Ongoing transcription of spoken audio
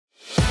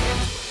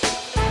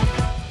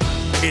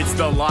It's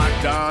the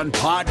Locked On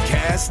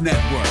Podcast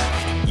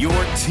Network, your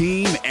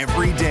team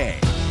every day.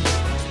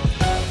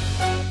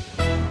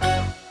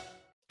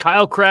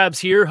 Kyle Krabs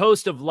here,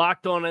 host of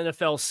Locked On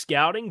NFL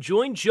Scouting.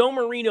 Join Joe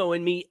Marino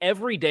and me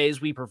every day as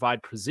we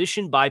provide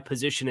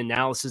position-by-position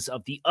analysis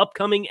of the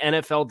upcoming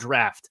NFL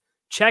Draft.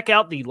 Check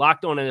out the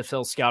Locked On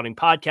NFL Scouting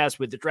podcast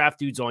with the Draft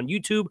Dudes on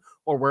YouTube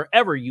or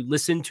wherever you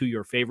listen to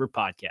your favorite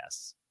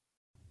podcasts.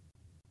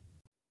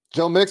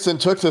 Joe Mixon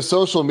took to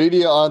social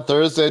media on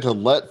Thursday to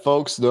let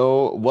folks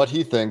know what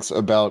he thinks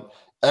about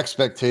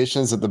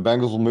expectations that the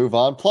Bengals will move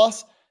on.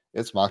 Plus,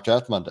 it's Mock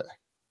Draft Monday.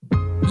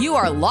 You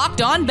are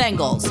Locked On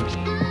Bengals,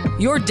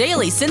 your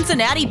daily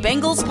Cincinnati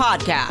Bengals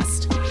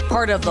podcast.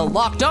 Part of the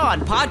Locked On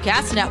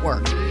Podcast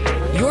Network,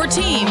 your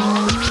team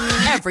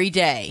every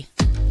day.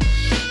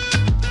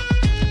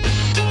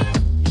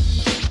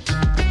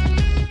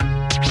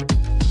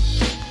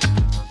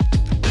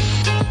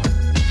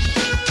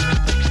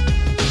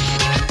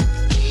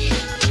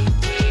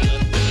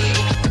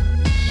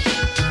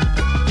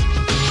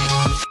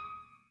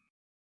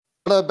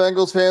 What up,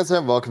 Bengals fans,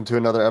 and welcome to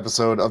another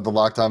episode of the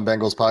Locked On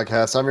Bengals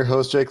podcast. I'm your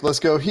host, Jake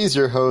Lisco. He's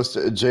your host,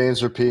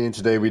 James Rapine.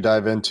 Today we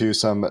dive into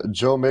some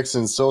Joe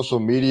Mixon social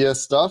media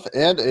stuff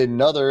and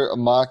another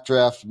Mock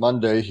Draft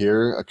Monday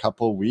here a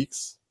couple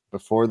weeks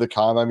before the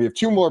Combine. We have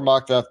two more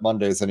Mock Draft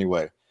Mondays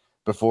anyway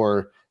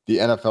before the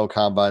NFL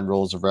Combine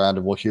rolls around,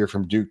 and we'll hear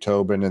from Duke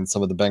Tobin and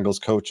some of the Bengals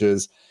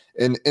coaches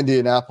in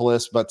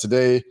Indianapolis. But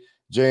today,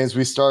 James,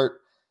 we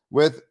start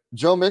with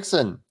Joe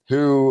Mixon,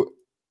 who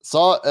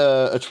saw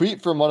a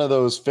tweet from one of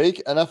those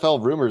fake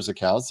NFL rumors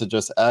accounts that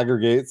just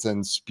aggregates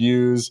and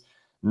spews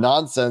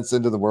nonsense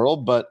into the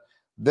world. But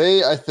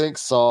they, I think,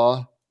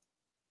 saw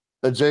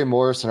a Jay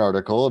Morrison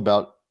article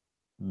about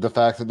the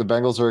fact that the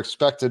Bengals are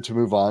expected to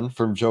move on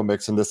from Joe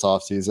Mixon this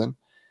offseason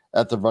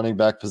at the running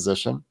back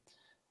position.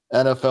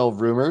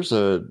 NFL Rumors,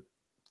 a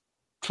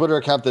Twitter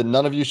account that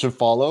none of you should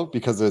follow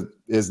because it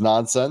is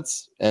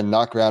nonsense and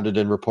not grounded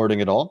in reporting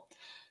at all,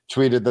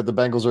 tweeted that the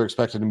Bengals are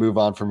expected to move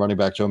on from running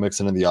back Joe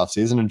Mixon in the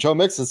offseason. And Joe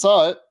Mixon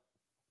saw it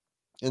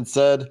and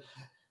said,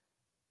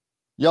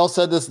 y'all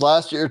said this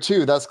last year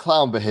too. That's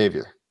clown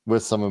behavior,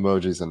 with some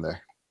emojis in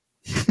there.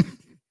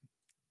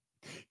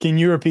 Can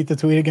you repeat the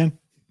tweet again?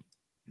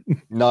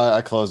 No,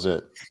 I closed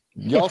it.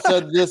 Y'all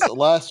said this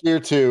last year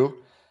too.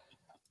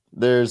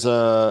 There's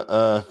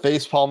a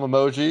facepalm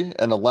emoji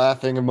and a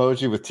laughing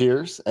emoji with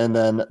tears. And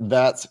then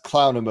that's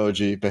clown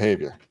emoji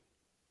behavior.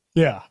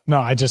 Yeah, no,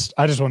 I just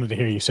wanted to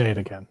hear you say it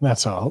again.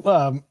 That's all.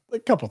 A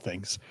couple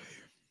things.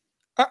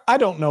 I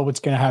don't know what's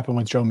going to happen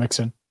with Joe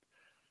Mixon.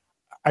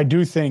 I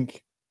do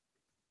think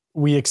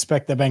we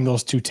expect the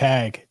Bengals to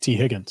tag T.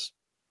 Higgins,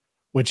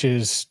 which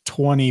is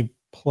 $20+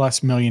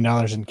 million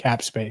in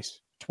cap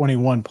space,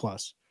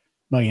 $21+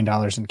 million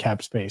in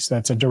cap space.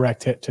 That's a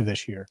direct hit to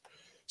this year.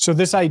 So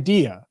this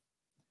idea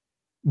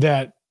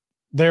that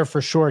they're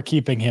for sure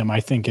keeping him, I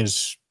think,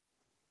 is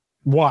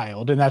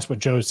wild, and that's what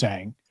Joe's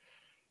saying.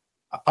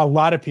 A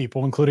lot of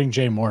people, including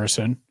Jay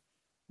Morrison,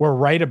 were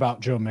right about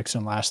Joe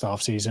Mixon last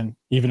offseason,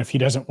 even if he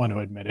doesn't want to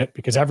admit it,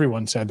 because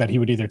everyone said that he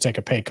would either take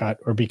a pay cut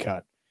or be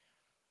cut.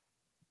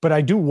 But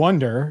I do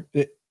wonder,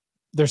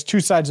 there's two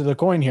sides of the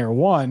coin here.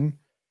 One,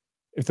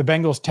 if the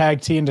Bengals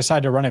tag T and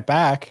decide to run it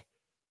back,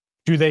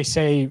 do they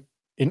say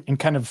and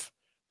kind of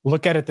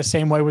look at it the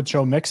same way with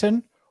Joe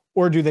Mixon?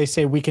 Or do they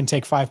say we can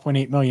take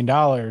 $5.8 million,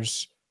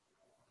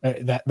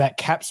 that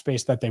cap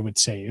space that they would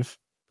save?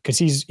 Because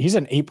he's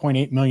an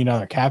 $8.8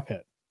 million cap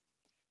hit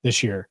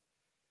this year.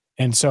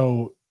 And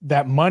so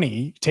that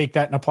money, take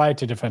that and apply it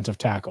to defensive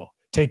tackle.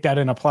 Take that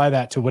and apply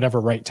that to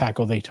whatever right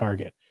tackle they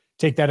target.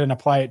 Take that and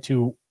apply it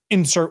to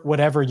insert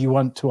whatever you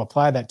want to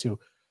apply that to.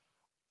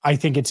 I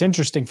think it's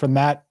interesting from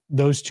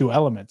those two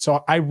elements.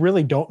 So I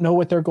really don't know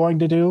what they're going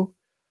to do.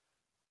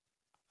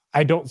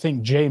 I don't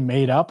think Jay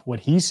made up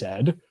what he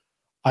said.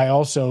 I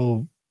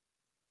also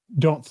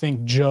don't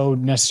think Joe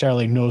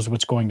necessarily knows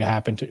what's going to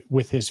happen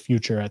with his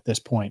future at this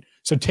point.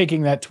 So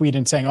taking that tweet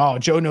and saying, oh,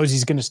 Joe knows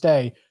he's going to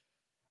stay,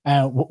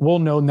 we'll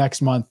know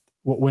next month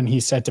when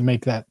he's set to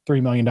make that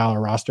 $3 million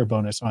roster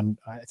bonus on,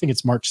 I think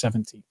it's March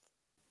 17th.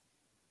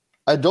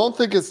 I don't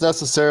think it's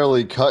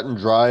necessarily cut and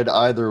dried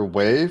either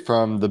way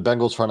from the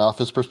Bengals front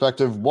office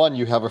perspective. One,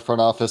 you have a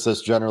front office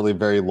that's generally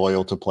very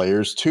loyal to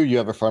players. Two, you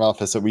have a front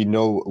office that we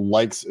know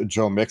likes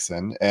Joe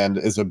Mixon and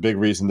is a big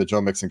reason that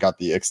Joe Mixon got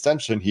the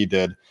extension he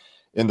did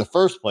in the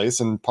first place.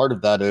 And part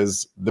of that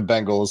is the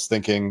Bengals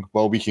thinking,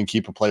 well, we can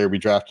keep a player we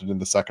drafted in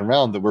the second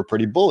round that we're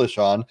pretty bullish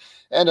on.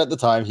 And at the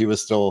time, he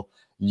was still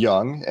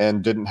young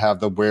and didn't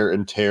have the wear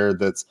and tear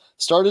that's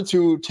started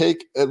to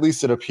take, at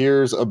least it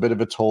appears, a bit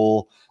of a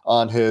toll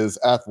on his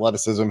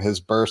athleticism, his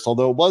burst,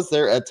 although it was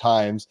there at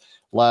times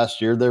last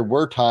year. There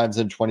were times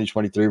in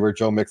 2023 where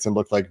Joe Mixon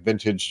looked like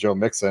vintage Joe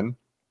Mixon.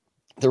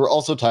 There were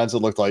also times it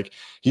looked like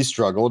he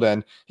struggled,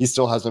 and he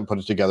still hasn't put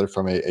it together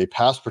from a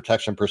pass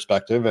protection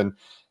perspective. And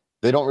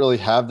they don't really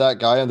have that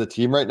guy on the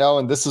team right now.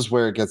 And this is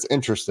where it gets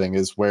interesting,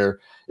 is where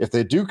if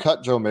they do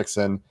cut Joe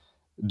Mixon,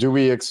 do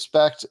we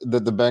expect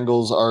that the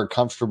Bengals are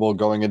comfortable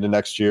going into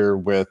next year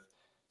with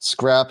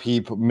scrap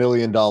heap $1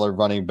 million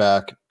running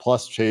back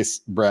plus Chase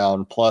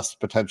Brown plus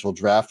potential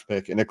draft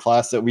pick in a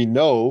class that we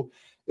know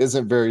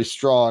isn't very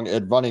strong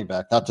at running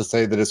back. Not to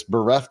say that it's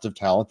bereft of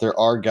talent. There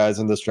are guys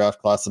in this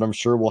draft class that I'm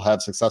sure will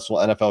have successful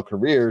NFL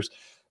careers,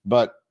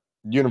 but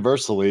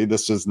universally,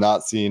 this is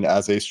not seen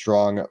as a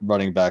strong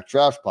running back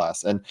draft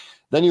class. And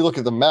then you look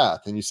at the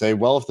math and you say,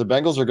 well, if the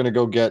Bengals are going to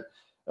go get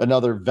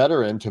another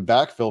veteran to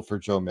backfill for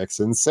Joe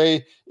Mixon,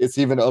 say it's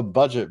even a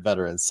budget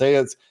veteran, say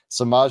it's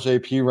Samaje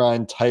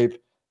Perine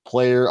type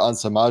player on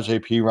Samaje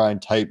Perine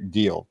type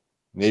deal.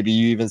 Maybe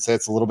you even say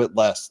it's a little bit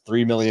less,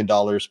 $3 million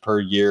per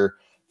year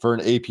for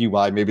an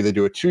APY. Maybe they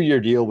do a 2-year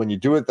deal. When you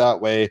do it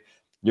that way,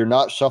 you're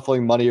not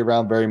shuffling money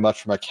around very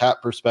much from a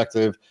cap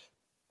perspective.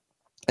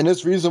 And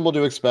it's reasonable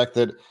to expect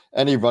that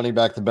any running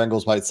back the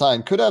Bengals might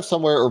sign could have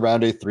somewhere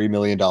around a $3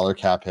 million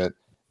cap hit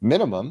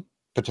minimum,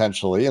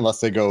 potentially, unless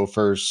they go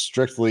for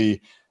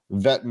strictly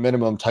vet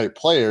minimum type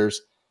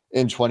players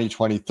in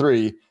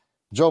 2023.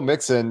 Joe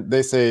Mixon,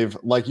 they save,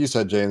 like you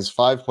said, James,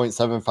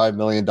 $5.75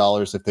 million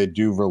if they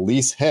do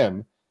release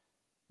him,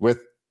 with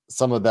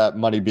some of that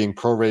money being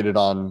prorated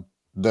on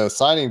the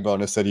signing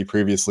bonus that he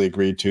previously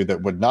agreed to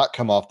that would not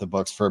come off the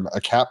books from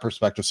a cap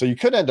perspective. So you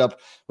could end up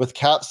with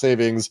cap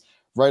savings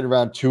right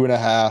around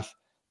 $2.5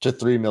 to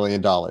 $3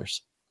 million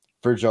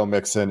for Joe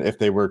Mixon if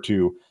they were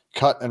to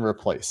cut and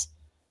replace.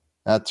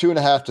 Now,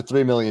 $2.5 to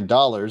 $3 million,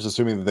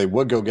 assuming that they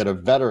would go get a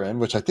veteran,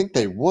 which I think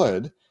they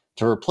would,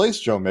 to replace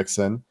Joe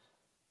Mixon,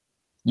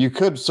 you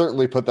could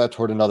certainly put that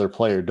toward another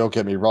player. Don't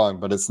get me wrong,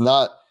 but it's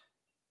not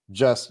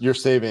just you're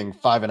saving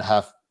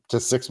 $5.5 to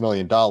 $6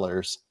 million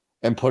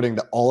and putting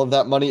all of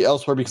that money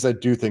elsewhere, because I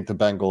do think the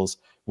Bengals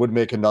would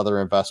make another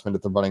investment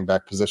at the running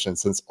back position,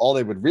 since all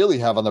they would really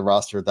have on the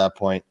roster at that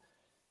point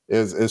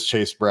is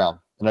Chase Brown.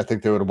 And I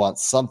think they would want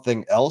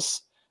something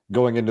else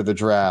going into the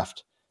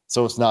draft.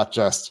 So it's not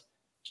just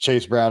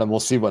Chase Brown and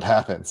we'll see what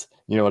happens.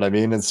 You know what I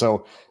mean? And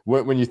so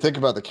when you think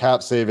about the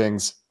cap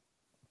savings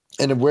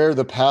and where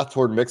the path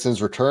toward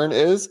Mixon's return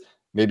is,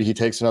 maybe he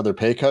takes another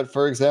pay cut,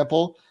 for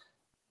example.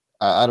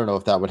 I don't know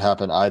if that would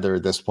happen either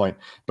at this point,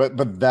 but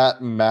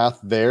that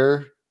math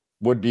there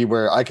would be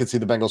where I could see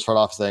the Bengals front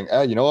office saying,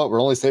 you know what? We're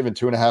only saving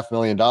 $2.5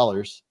 million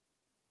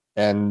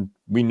and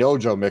we know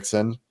Joe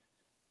Mixon.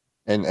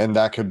 And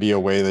that could be a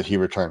way that he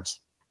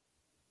returns.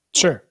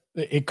 Sure,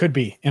 it could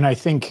be. And I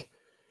think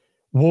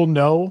we'll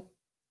know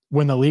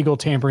when the legal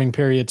tampering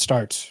period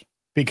starts,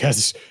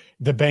 because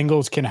the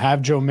Bengals can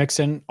have Joe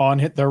Mixon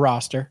on their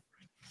roster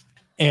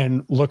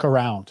and look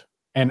around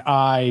and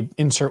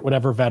insert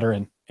whatever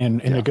veteran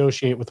and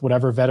negotiate with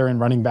whatever veteran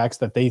running backs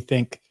that they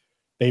think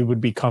they would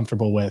be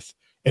comfortable with.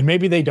 And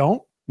maybe they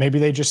don't. Maybe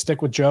they just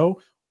stick with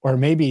Joe, or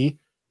maybe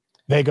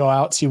they go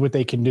out, see what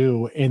they can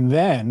do, and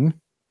then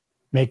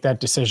make that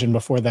decision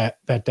before that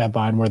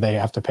deadline where they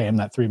have to pay him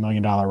that $3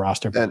 million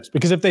roster bonus.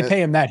 Because if they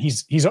pay him that,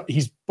 he's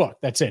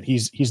booked. That's it.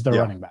 He's the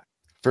running back.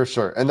 For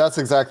sure. And that's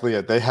exactly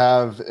it. They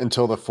have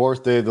until the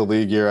 4th day of the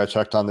league year, I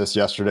checked on this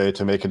yesterday,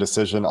 to make a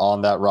decision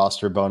on that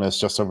roster bonus,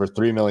 just over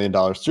 $3 million.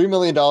 $3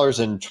 million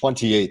and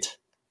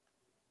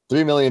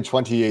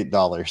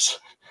 $3,028.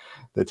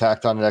 They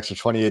tacked on an extra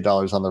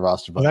 $28 on the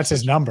roster bonus. Well, that's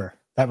his number.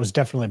 That was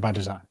definitely by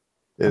design.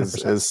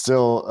 Is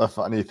still a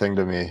funny thing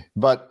to me.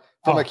 But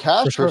from a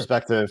cash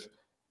perspective,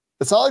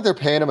 it's not like they're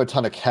paying him a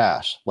ton of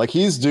cash. Like,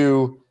 he's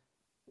due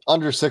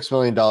under $6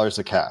 million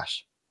of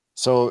cash.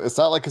 So it's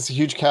not like it's a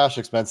huge cash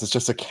expense. It's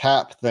just a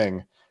cap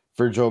thing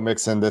for Joe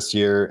Mixon this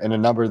year, and a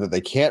number that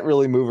they can't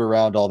really move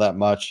around all that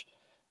much.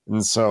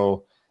 And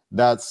so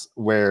that's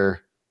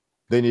where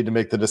they need to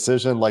make the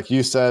decision. Like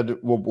you said,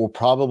 we'll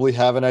probably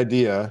have an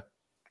idea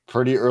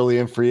pretty early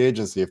in free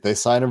agency. If they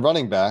sign a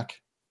running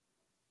back,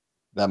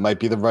 that might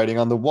be the writing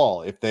on the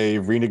wall. If they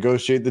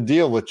renegotiate the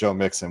deal with Joe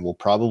Mixon, we'll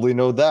probably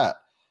know that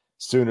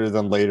sooner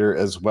than later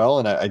as well.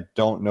 And I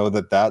don't know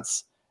that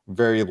that's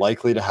very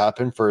likely to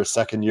happen for a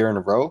second year in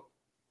a row,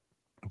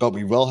 but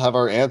we will have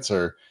our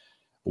answer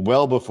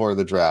well before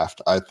the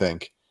draft, I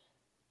think,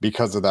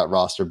 because of that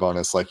roster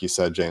bonus. Like you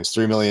said, James,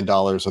 $3 million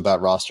of that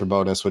roster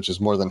bonus, which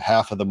is more than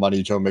half of the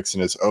money Joe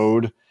Mixon is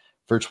owed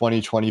for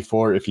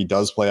 2024 if he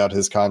does play out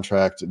his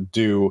contract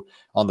due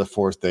on the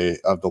 4th day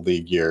of the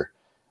league year,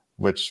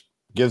 which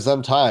gives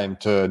them time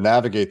to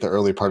navigate the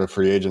early part of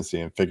free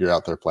agency and figure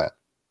out their plan.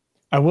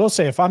 I will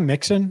say, if I'm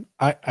Mixon,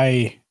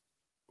 I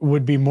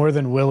would be more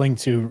than willing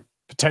to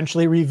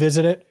potentially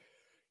revisit it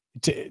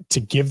to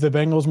give the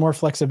Bengals more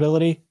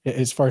flexibility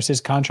as far as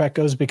his contract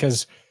goes,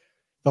 because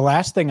the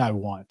last thing I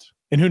want,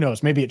 and who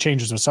knows, maybe it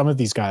changes with some of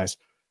these guys,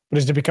 but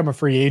is to become a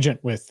free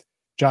agent with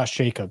Josh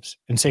Jacobs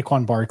and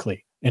Saquon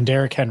Barkley and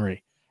Derrick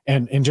Henry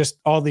and just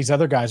all these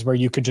other guys where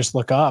you could just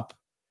look up,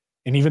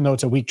 and even though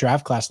it's a weak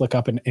draft class, look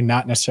up and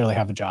not necessarily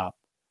have a job,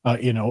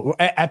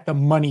 at the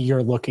money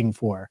you're looking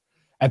for,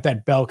 at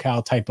that bell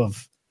cow type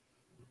of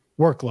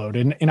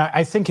workload. And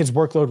I think his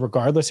workload,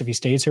 regardless, if he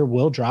stays here,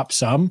 will drop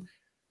some.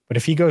 But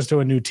if he goes to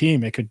a new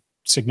team, it could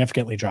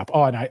significantly drop.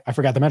 Oh, and I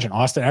forgot to mention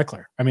Austin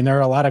Eckler. I mean, there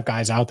are a lot of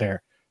guys out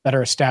there that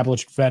are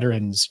established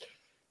veterans,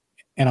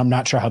 and I'm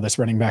not sure how this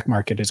running back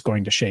market is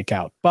going to shake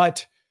out.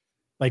 But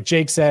like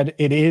Jake said,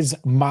 it is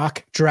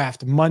mock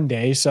draft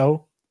Monday,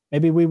 so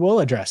maybe we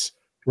will address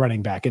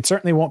running back. It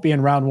certainly won't be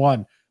in round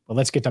one, but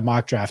let's get to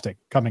mock drafting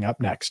coming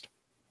up next.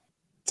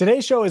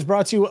 Today's show is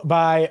brought to you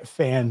by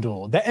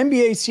FanDuel. The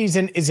NBA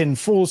season is in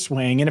full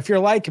swing, and if you're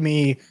like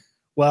me,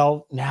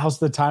 well, now's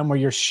the time where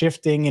you're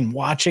shifting and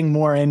watching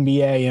more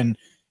NBA, and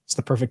it's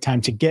the perfect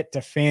time to get to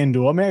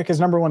FanDuel,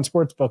 America's #1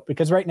 sports book,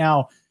 because right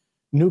now,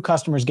 new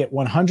customers get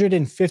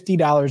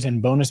 $150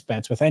 in bonus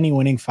bets with any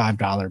winning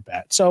 $5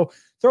 bet. So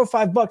throw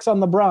 $5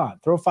 on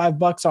LeBron, throw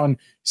 $5 on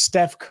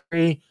Steph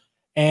Curry,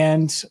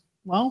 and,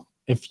 well,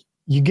 if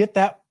you get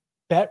that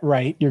bet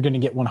right, you're going to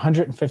get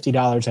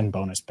 $150 in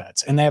bonus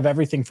bets. And they have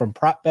everything from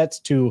prop bets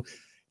to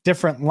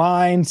different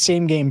lines,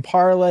 same game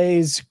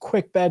parlays,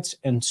 quick bets,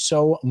 and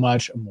so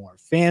much more.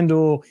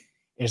 FanDuel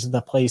is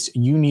the place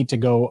you need to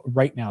go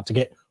right now to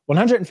get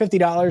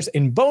 $150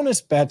 in bonus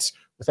bets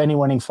with any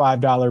winning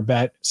 $5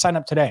 bet. Sign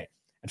up today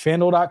at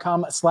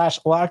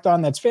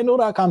FanDuel.com/lockedon. That's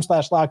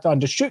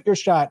FanDuel.com/lockedon to shoot your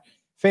shot.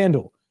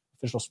 FanDuel,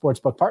 official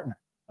sportsbook partner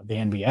of the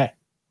NBA.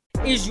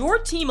 Is your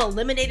team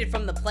eliminated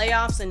from the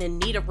playoffs and in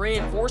need of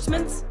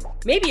reinforcements?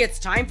 Maybe it's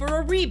time for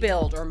a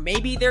rebuild, or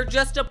maybe they're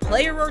just a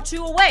player or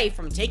two away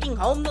from taking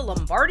home the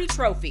Lombardi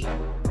Trophy.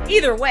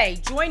 Either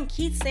way, join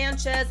Keith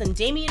Sanchez and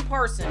Damian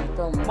Parson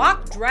for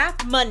Mock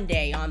Draft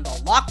Monday on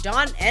the Locked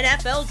On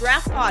NFL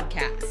Draft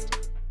Podcast.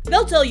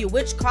 They'll tell you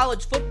which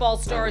college football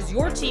stars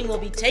your team will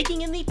be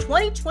taking in the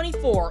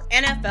 2024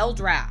 NFL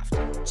Draft.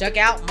 Check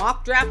out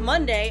Mock Draft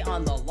Monday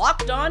on the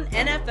Locked On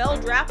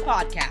NFL Draft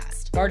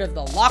Podcast, part of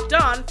the Locked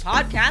On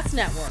Podcast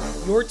Network.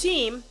 Your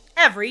team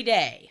every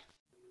day.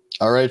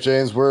 All right,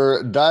 James,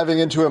 we're diving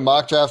into a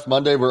mock draft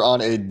Monday. We're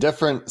on a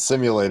different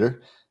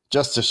simulator.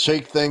 Just to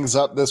shake things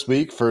up this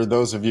week, for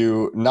those of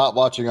you not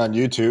watching on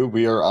YouTube,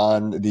 we are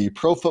on the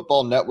Pro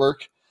Football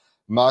Network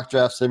mock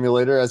draft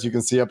simulator. As you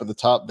can see up at the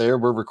top there,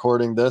 we're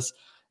recording this,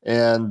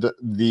 and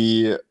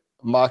the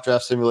mock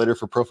draft simulator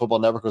for Pro Football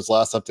Network was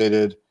last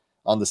updated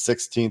on the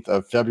 16th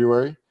of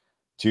February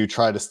to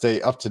try to stay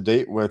up to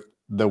date with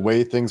the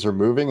way things are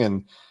moving.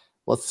 And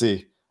let's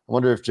see, I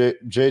wonder if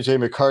JJ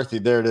McCarthy,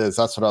 there it is.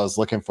 That's what I was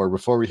looking for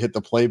before we hit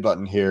the play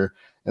button here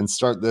and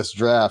start this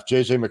draft.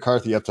 JJ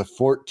McCarthy up to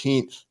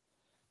 14th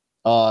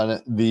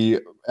on the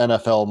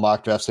NFL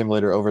mock draft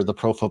simulator over the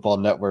Pro Football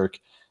Network.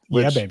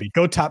 Yeah, baby.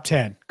 Go top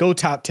 10. Go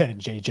top 10,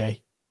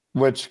 JJ.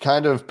 Which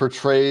kind of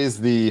portrays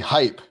the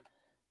hype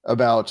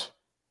about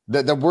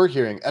that we're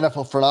hearing.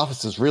 NFL front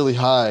office is really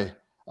high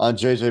on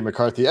JJ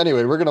McCarthy.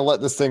 Anyway, we're going to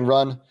let this thing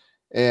run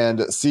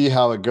and see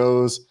how it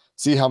goes,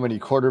 see how many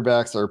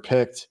quarterbacks are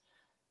picked,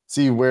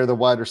 see where the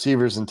wide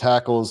receivers and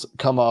tackles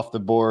come off the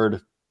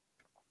board.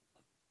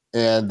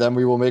 And then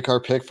we will make our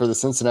pick for the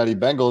Cincinnati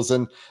Bengals.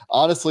 And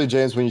honestly,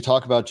 James, when you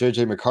talk about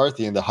JJ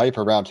McCarthy and the hype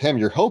around him,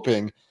 you're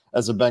hoping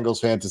as a Bengals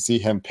fan to see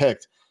him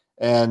picked.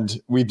 And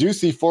we do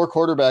see 4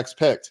 quarterbacks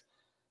picked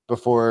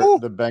before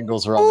the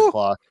Bengals are on the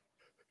clock.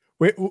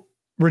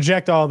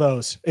 Reject all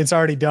those. It's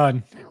already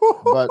done.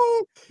 But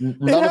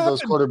none of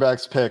those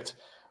quarterbacks picked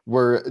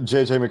were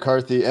JJ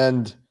McCarthy.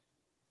 And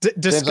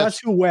discuss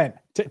who went.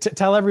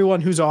 Tell everyone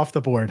who's off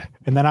the board,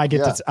 and then I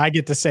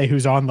get to say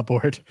who's on the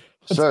board.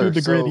 Let's do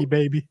the gritty,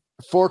 baby.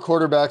 4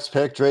 quarterbacks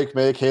picked: Drake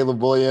May,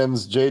 Caleb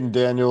Williams, Jaden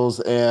Daniels,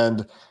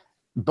 and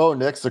Bo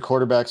Nix. The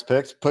quarterbacks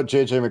picked. Put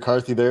JJ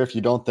McCarthy there if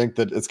you don't think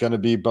that it's going to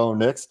be Bo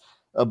Nix.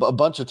 A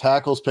bunch of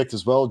tackles picked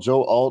as well: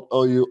 Joe Alt,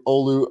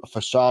 Olu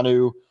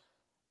Fashanu,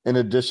 in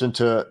addition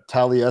to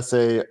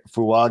Taliese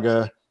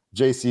Fuaga.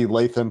 JC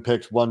Latham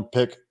picked 1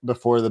 pick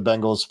before the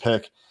Bengals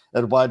pick.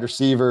 At wide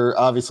receiver,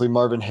 obviously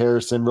Marvin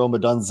Harrison, Rome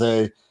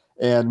Odunze,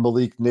 and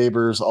Malik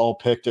Neighbors all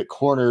picked. At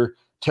corner,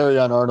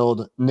 Terrion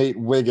Arnold, Nate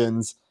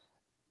Wiggins.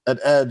 At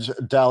edge,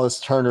 Dallas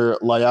Turner,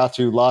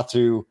 Layatu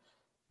Latu,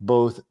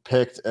 both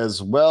picked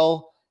as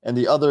well. And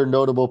the other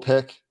notable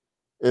pick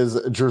is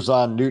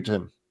Jerzon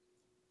Newton,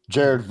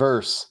 Jared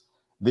Verse,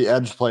 the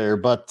edge player.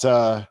 But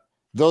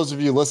those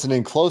of you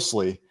listening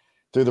closely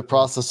through the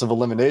process of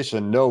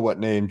elimination know what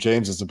name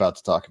James is about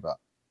to talk about.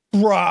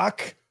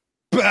 Brock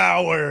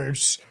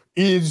Bowers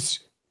is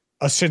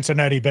a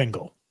Cincinnati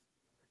Bengal.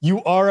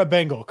 You are a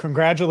Bengal.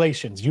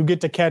 Congratulations. You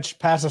get to catch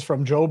passes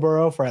from Joe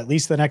Burrow for at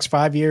least the next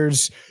 5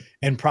 years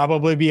and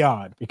probably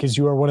beyond, because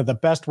you are one of the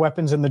best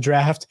weapons in the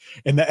draft,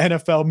 and the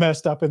NFL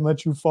messed up and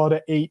let you fall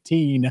to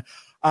 18.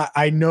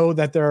 I know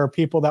that there are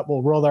people that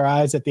will roll their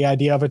eyes at the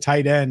idea of a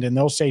tight end, and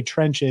they'll say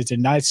trenches,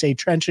 and I say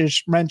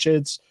trenches,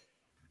 wrenches.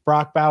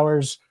 Brock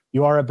Bowers,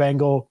 you are a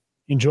Bengal.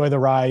 Enjoy the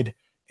ride.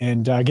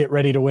 And get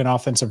ready to win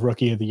Offensive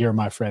Rookie of the Year,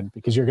 my friend,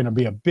 because you're going to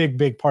be a big,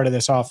 big part of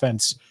this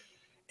offense.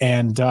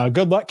 And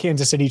good luck,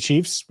 Kansas City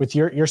Chiefs, with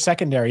your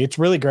secondary. It's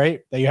really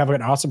great that you have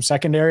an awesome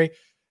secondary.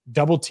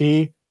 Double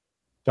T,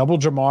 double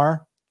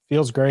Jamar.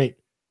 Feels great.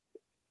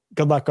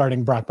 Good luck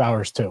guarding Brock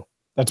Bowers, too.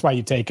 That's why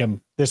you take him.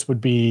 This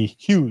would be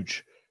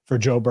huge for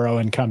Joe Burrow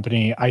and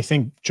company. I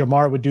think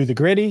Jamar would do the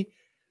gritty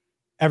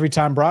every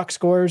time Brock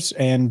scores.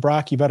 And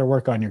Brock, you better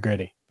work on your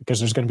gritty, because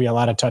there's going to be a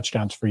lot of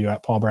touchdowns for you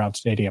at Paul Brown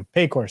Stadium,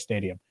 Paycor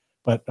Stadium.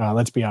 But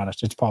let's be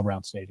honest, it's Paul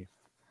Brown Stadium.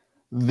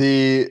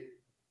 The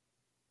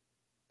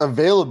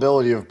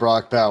availability of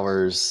Brock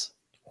Bowers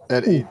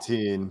at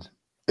 18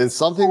 is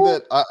something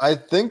that I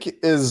think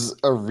is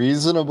a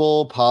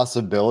reasonable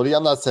possibility.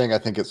 I'm not saying I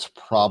think it's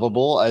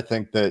probable. I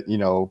think that,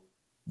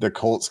 the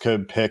Colts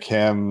could pick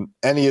him.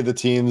 Any of the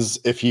teams,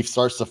 if he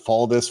starts to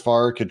fall this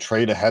far, could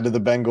trade ahead of the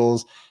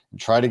Bengals and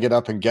try to get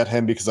up and get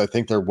him, because I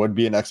think there would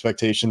be an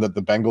expectation that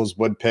the Bengals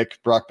would pick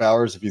Brock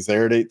Bowers if he's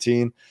there at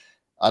 18.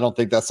 I don't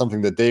think that's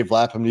something that Dave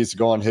Lapham needs to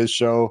go on his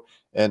show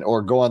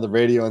or go on the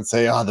radio and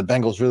say, the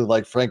Bengals really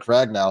like Frank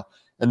Ragnow,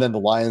 and then the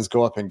Lions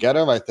go up and get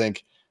him. I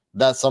think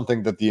that's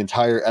something that the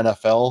entire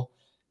NFL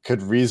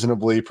could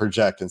reasonably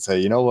project and say,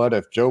 you know what,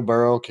 if Joe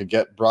Burrow could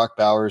get Brock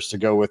Bowers to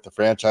go with the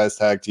franchise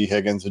tag T.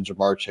 Higgins and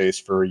Jamar Chase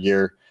for a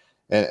year,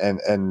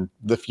 and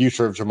the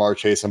future of Jamar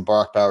Chase and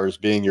Brock Bowers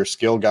being your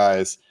skill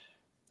guys,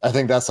 I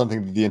think that's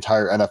something that the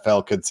entire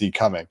NFL could see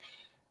coming.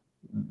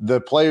 The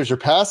players you're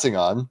passing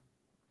on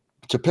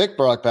to pick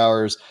Brock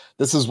Bowers,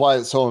 this is why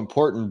it's so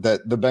important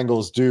that the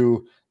Bengals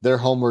do their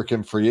homework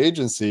in free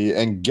agency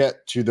and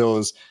get to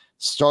those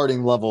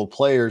starting level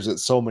players at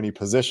so many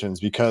positions,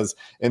 because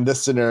in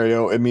this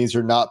scenario, it means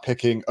you're not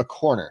picking a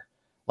corner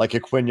like a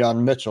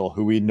Quinyon Mitchell,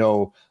 who we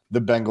know the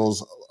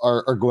Bengals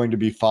are going to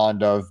be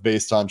fond of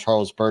based on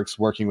Charles Burks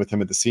working with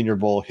him at the Senior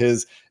Bowl,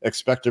 his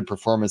expected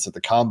performance at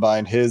the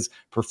Combine, his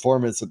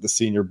performance at the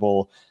Senior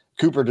Bowl.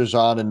 Cooper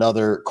DeJean,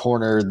 another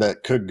corner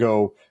that could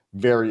go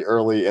very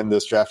early in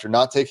this draft. You're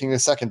not taking a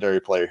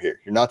secondary player here.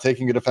 You're not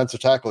taking a defensive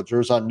tackle.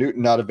 Jerzon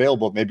Newton not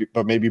available,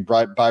 but maybe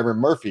Byron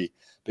Murphy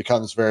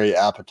becomes very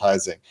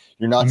appetizing.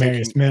 You're not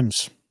Amarius taking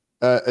Mims.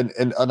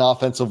 An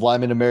offensive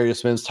lineman,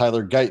 Amarius Mims,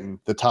 Tyler Guyton,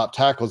 the top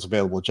tackles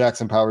available,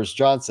 Jackson Powers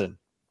Johnson,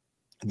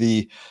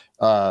 the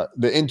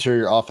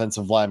interior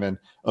offensive lineman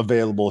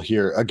available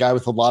here, a guy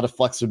with a lot of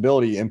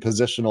flexibility in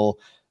positional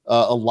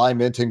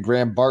alignment, and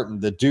Graham Barton,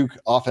 the Duke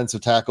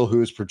offensive tackle,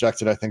 who is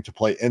projected, I think, to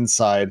play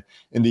inside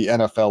in the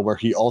NFL, where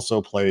he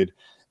also played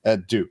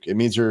at Duke. It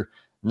means you're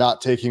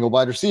not taking a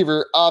wide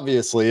receiver.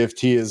 Obviously, if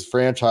T is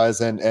franchise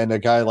and a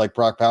guy like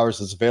Brock Bowers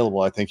is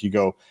available, I think you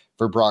go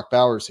for Brock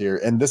Bowers here.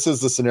 And this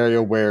is the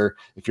scenario where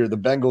if you're the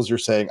Bengals, you're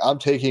saying, I'm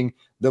taking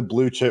the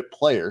blue chip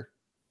player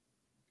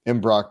in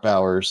Brock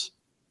Bowers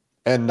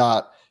and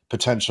not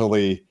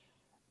potentially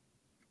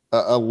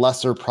a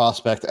lesser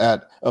prospect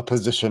at a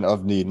position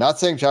of need. Not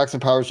saying Jackson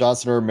Powers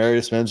Johnson or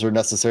Amarius Mims are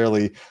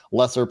necessarily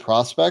lesser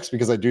prospects,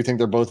 because I do think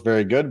they're both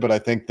very good, but I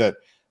think that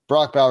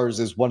Brock Bowers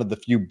is one of the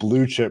few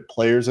blue chip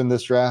players in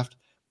this draft.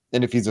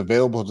 And if he's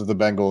available to the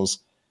Bengals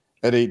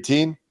at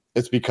 18,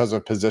 it's because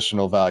of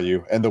positional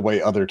value and the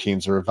way other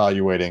teams are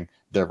evaluating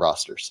their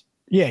rosters.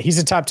 Yeah, he's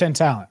a top 10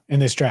 talent in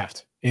this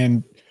draft.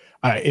 And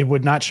it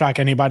would not shock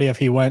anybody if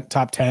he went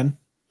top 10.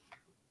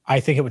 I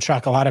think it would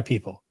shock a lot of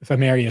people if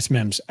Amarius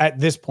Mims at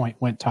this point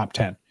went top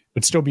 10. It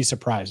would still be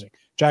surprising.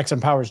 Jackson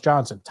Powers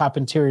Johnson, top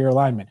interior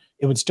lineman.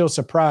 It would still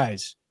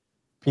surprise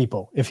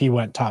people if he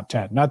went top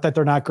 10. Not that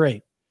they're not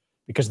great,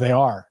 because they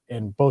are,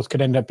 and both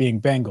could end up being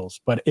Bengals.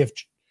 But if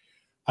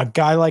a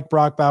guy like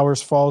Brock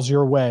Bowers falls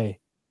your way,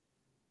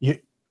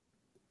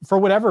 for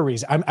whatever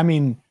reason, I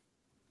mean,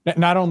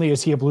 not only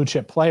is he a blue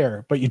chip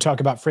player, but you talk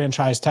about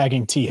franchise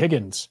tagging T.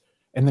 Higgins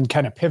and then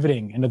kind of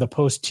pivoting into the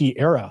post-T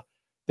era.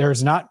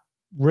 There's not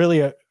really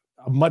a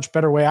much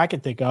better way I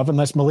could think of,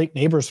 unless Malik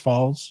Neighbors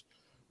falls,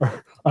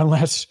 or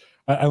unless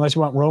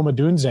you want Rome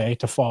Odunze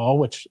to fall,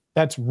 which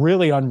that's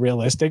really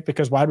unrealistic,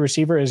 because wide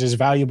receiver is as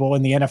valuable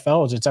in the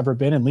NFL as it's ever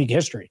been in league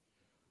history.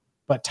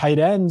 But tight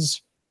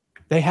ends,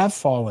 they have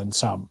fallen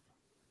some.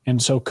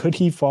 And so could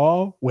he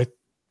fall with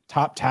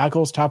top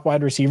tackles, top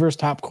wide receivers,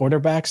 top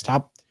quarterbacks,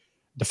 top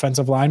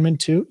defensive linemen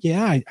too?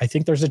 Yeah, I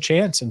think there's a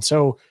chance. And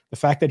so the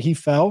fact that he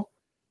fell,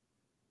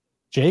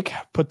 Jake,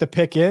 put the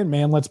pick in,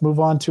 man. Let's move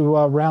on to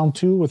round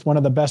 2 with one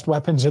of the best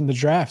weapons in the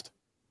draft.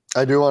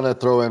 I do want to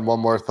throw in one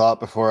more thought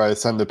before I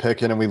send the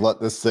pick in and we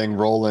let this thing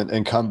roll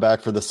and come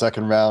back for the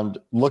second round.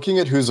 Looking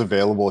at who's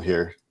available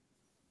here: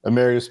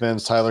 Amarius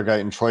Mims, Tyler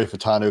Guyton, Troy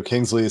Fatanu,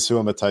 Kingsley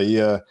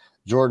Suamataia,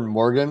 Jordan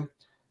Morgan.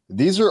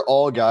 These are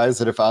all guys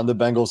that if I'm the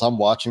Bengals, I'm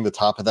watching the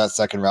top of that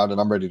second round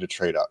and I'm ready to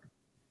trade up.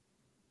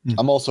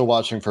 I'm also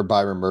watching for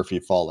Byron Murphy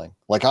falling.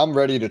 Like, I'm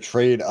ready to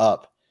trade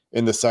up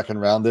in the second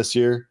round this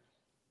year.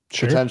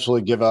 Sure.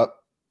 Potentially give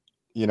up,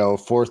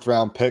 4th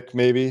round pick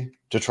maybe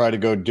to try to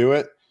go do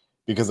it,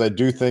 because I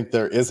do think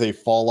there is a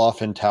fall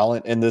off in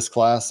talent in this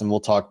class. And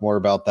we'll talk more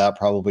about that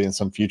probably in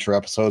some future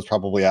episodes,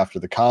 probably after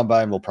the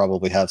Combine. We'll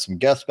probably have some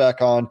guests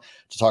back on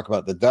to talk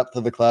about the depth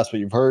of the class. But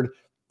you've heard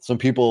some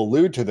people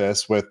allude to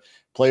this with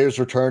players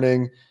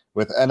returning,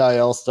 with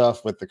NIL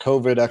stuff, with the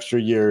COVID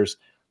extra years,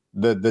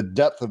 the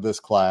depth of this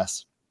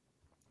class,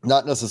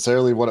 not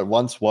necessarily what it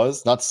once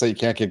was. Not to say you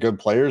can't get good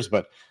players,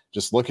 but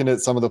just looking at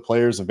some of the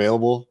players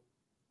available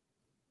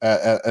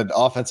at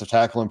offensive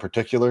tackle in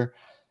particular,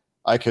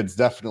 I could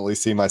definitely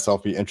see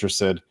myself being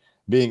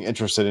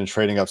interested in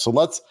trading up. So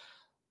let's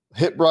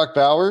hit Brock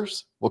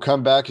Bowers. We'll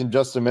come back in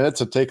just a minute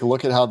to take a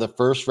look at how the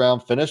first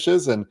round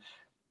finishes and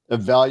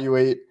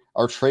evaluate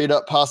our trade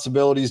up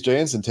possibilities,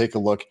 James, and take a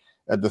look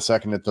at the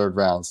second and third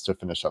rounds to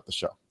finish up the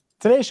show.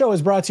 Today's show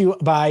is brought to you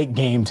by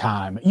Game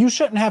Time. You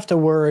shouldn't have to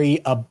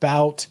worry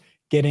about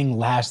getting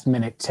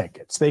last-minute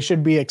tickets. They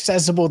should be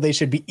accessible, they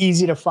should be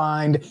easy to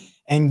find,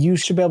 and you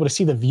should be able to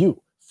see the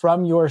view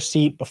from your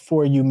seat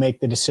before you make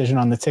the decision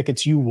on the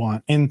tickets you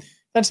want. And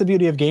that's the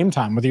beauty of Game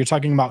Time. Whether you're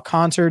talking about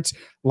concerts,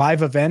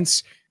 live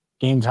events,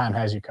 Game Time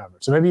has you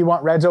covered. So maybe you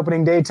want Reds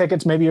opening day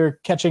tickets, maybe you're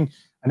catching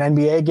an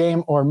NBA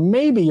game, or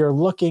maybe you're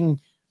looking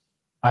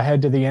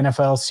ahead to the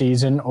NFL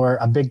season or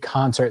a big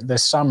concert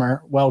this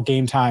summer. Well,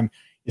 Game Time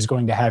is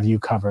going to have you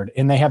covered.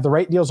 And they have the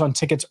right deals on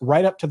tickets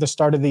right up to the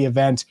start of the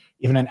event,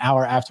 even an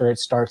hour after it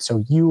starts,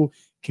 so you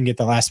can get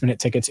the last-minute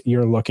tickets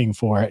you're looking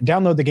for.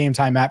 Download the Game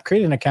Time app,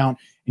 create an account,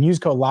 and use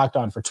code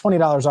LOCKEDON for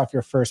 $20 off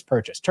your first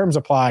purchase. Terms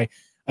apply.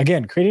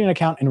 Again, create an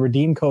account and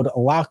redeem code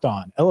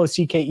LOCKEDON,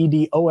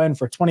 LOCKEDON,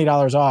 for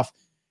 $20 off.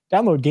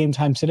 Download Game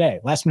Time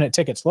today. Last-minute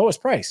tickets,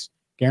 lowest price,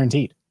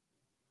 guaranteed.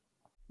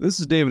 This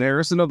is David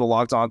Harrison of the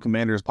Locked On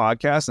Commanders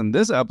podcast, and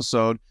this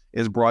episode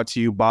is brought to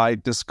you by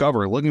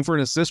Discover. Looking for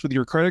an assist with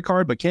your credit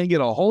card but can't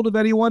get a hold of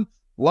anyone?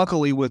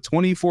 Luckily, with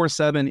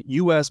 24/7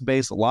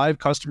 U.S.-based live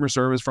customer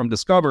service from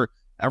Discover,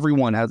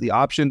 everyone has the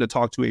option to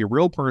talk to a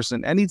real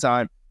person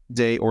anytime,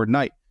 day or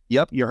night.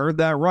 Yep, you heard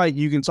that right.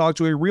 You can talk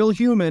to a real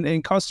human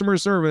in customer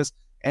service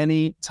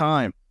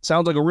anytime.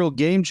 Sounds like a real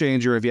game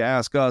changer if you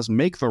ask us.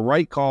 Make the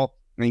right call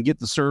and get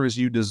the service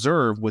you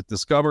deserve with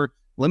Discover.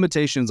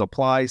 Limitations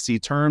apply. See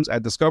terms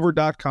at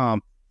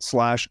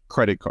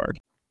discover.com/credit-card.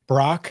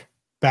 Brock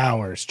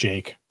Bowers,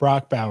 Jake.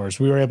 Brock Bowers.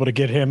 We were able to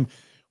get him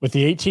with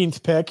the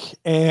 18th pick,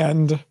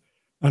 and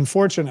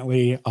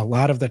unfortunately, a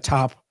lot of the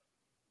top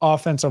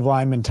offensive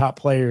linemen, top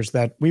players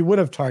that we would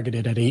have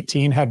targeted at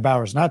 18 had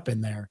Bowers not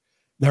been there,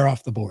 they're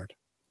off the board.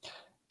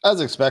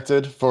 As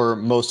expected for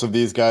most of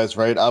these guys,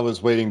 right? I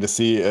was waiting to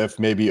see if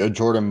maybe a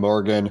Jordan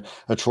Morgan,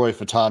 a Troy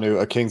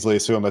Fatanu, a Kingsley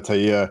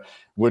Suamataia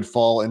would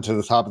fall into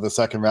the top of the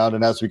second round.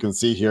 And as we can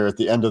see here at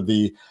the end of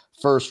the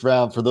first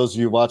round, for those of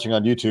you watching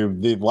on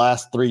YouTube, the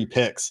last three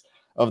picks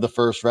of the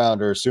first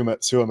round are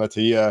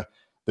Suamataia,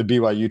 the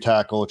BYU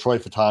tackle, Troy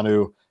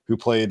Fatanu, who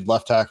played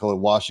left tackle at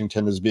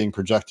Washington, is being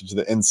projected to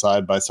the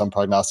inside by some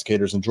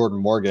prognosticators, and Jordan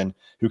Morgan,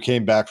 who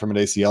came back from an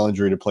ACL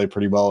injury to play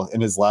pretty well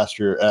in his last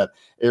year at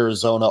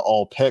Arizona,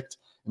 all picked.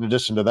 In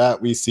addition to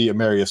that, we see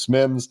Amarius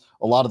Mims,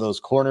 a lot of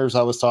those corners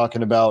I was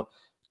talking about,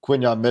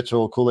 Quinyon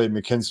Mitchell, Kool-Aid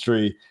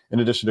McKinstry, in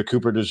addition to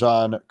Cooper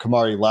DeJean,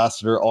 Kamari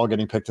Lassiter, all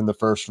getting picked in the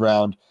first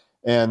round.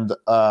 And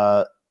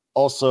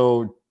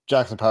also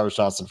Jackson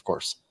Powers-Johnson, of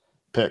course,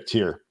 picked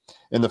here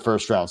in the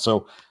first round.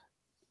 So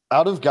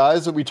out of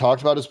guys that we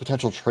talked about as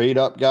potential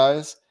trade-up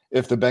guys,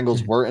 if the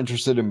Bengals were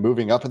interested in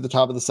moving up at the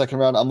top of the second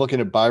round, I'm looking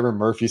at Byron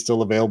Murphy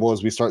still available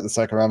as we start the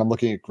second round. I'm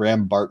looking at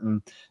Graham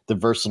Barton, the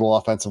versatile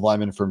offensive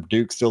lineman from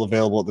Duke, still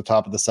available at the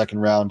top of the second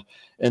round.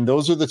 And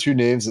those are the two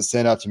names that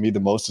stand out to me the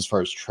most as far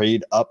as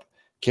trade-up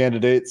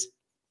candidates.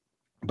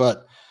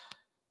 But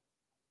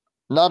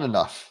not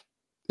enough.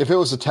 If it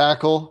was a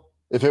tackle,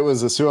 if it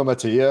was a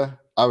Suamataia,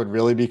 I would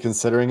really be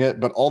considering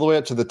it. But all the way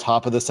up to the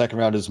top of the second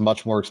round is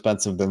much more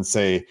expensive than,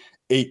 say,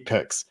 8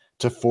 picks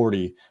to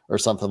 40 or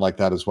something like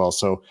that as well.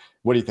 So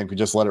what do you think? We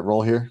just let it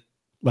roll here?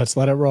 Let's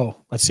let it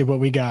roll. Let's see what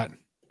we got.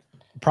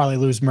 Probably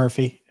lose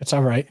Murphy. It's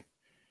all right.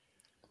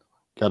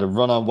 Got to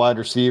run on wide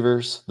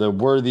receivers. The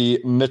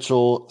worthy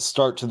Mitchell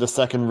start to the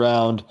second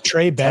round.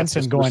 Trey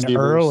Benson Texas going receivers.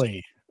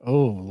 early.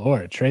 Oh,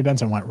 Lord. Trey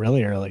Benson went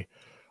really early.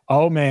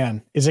 Oh,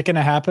 man. Is it going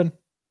to happen?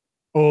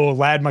 Oh,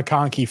 Ladd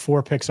McConkey,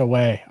 4 picks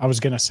away. I was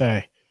going to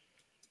say.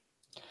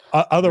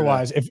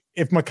 Otherwise,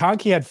 if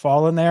McConkey had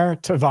fallen there,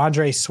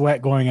 Tavondre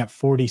Sweat going at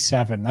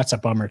 47, that's a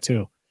bummer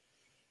too.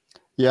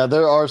 Yeah,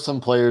 there are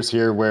some players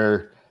here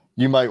where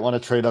you might want to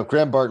trade up.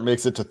 Graham Barton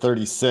makes it to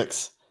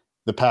 36.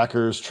 The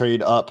Packers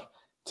trade up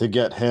to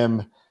get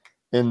him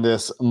in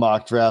this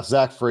mock draft.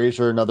 Zach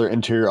Frazier, another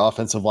interior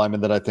offensive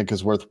lineman that I think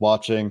is worth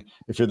watching.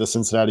 If you're the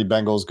Cincinnati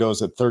Bengals,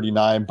 goes at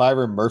 39.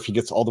 Byron Murphy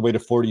gets all the way to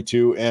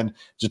 42, and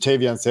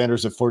Jatavion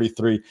Sanders at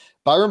 43.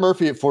 Byron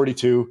Murphy at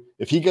 42,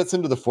 if he gets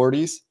into the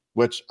 40s,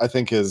 which I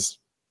think is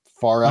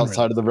far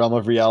outside of the realm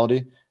of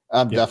reality,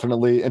 I'm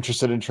definitely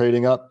interested in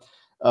trading up.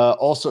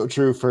 Also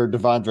true for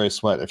Tavondre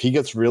Sweat.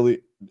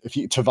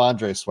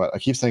 Tavondre Sweat, I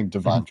keep saying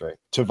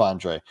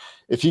Tavondre.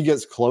 If he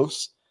gets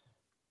close,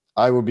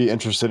 I would be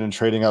interested in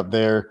trading up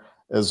there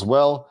as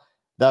well.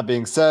 That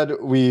being said,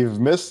 we've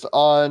missed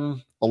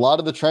on a lot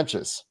of the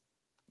trenches.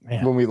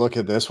 When we look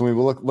at this. When we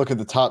look at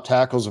the top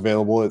tackles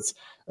available, it's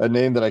a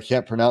name that I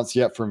can't pronounce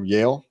yet from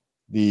Yale,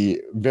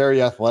 the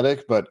very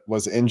athletic but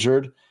was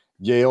injured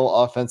Yale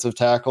offensive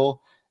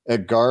tackle.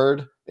 At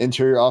guard,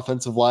 interior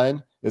offensive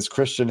line is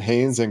Christian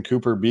Haynes and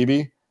Cooper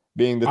Beebe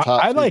being the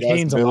top. I like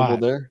Haynes available a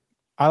lot. There.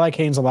 I like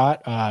Haynes a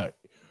lot.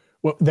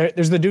 Well,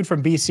 there's the dude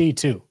from BC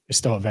too is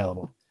still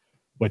available,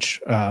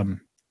 which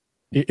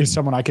is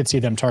someone I could see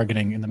them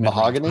targeting in the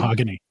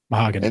Mahogany.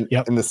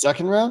 Yep. In the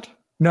second round?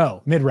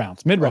 No,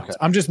 mid-rounds. Okay.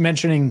 I'm just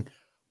mentioning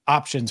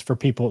options for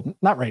people.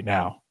 Not right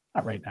now.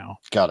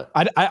 Got it.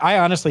 I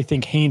honestly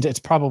think Haynes, it's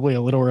probably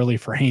a little early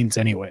for Haynes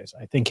anyways.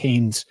 I think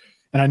Haynes,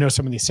 and I know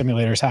some of these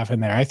simulators have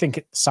him there, I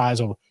think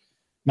size will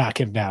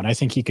knock him down. I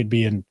think he could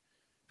be in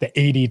the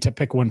 80 to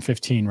pick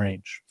 115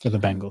 range for the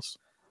Bengals.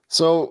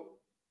 So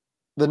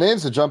the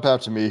names that jump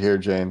out to me here,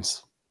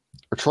 James,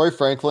 are Troy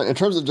Franklin. In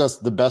terms of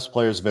just the best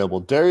players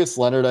available, Darius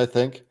Leonard, I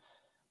think,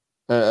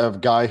 a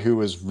guy who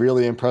was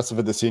really impressive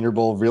at the Senior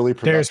Bowl, really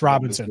productive.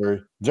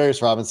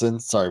 Darius Robinson.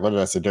 Sorry, what did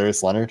I say?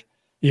 Darius Leonard?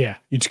 Yeah,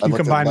 you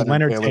combine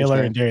Leonard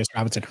Taylor and Darius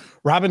Robinson.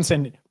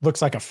 Robinson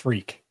looks like a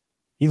freak.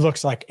 He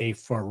looks like a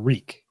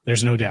freak.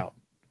 There's no doubt.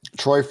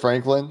 Troy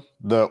Franklin,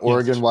 the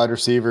Oregon wide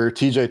receiver,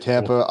 TJ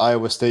Tampa,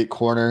 Iowa State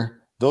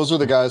corner. Those are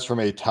the guys from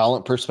a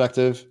talent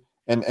perspective.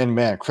 And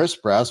man, Chris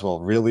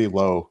Braswell really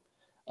low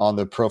on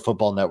the Pro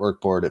Football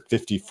Network board at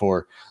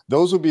 54.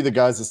 Those would be the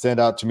guys that stand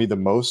out to me the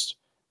most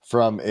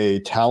from a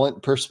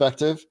talent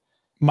perspective.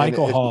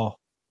 Michael Hall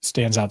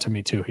stands out to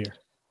me too here.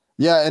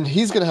 Yeah, and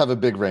he's going to have a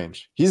big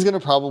range. He's going to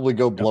probably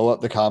go blow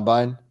up the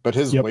combine, but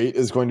his weight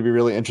is going to be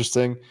really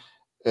interesting,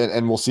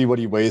 and we'll see what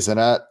he weighs in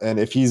at. And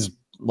if he's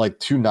like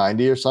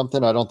 290 or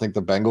something, I don't think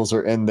the Bengals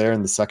are in there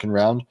in the second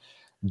round.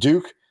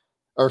 Rook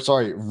or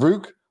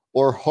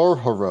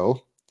Horhoro,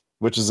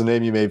 which is a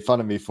name you made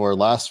fun of me for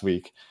last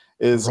week,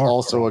 is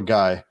also a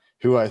guy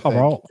who I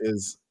think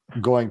is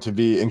going to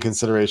be in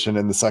consideration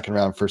in the second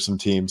round for some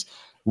teams.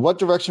 What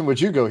direction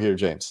would you go here,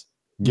 James?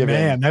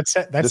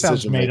 That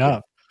sounds made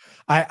up.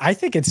 I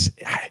think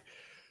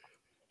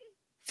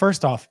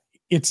first off,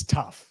 it's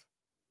tough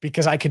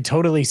because I could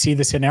totally see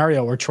the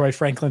scenario where Troy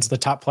Franklin's the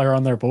top player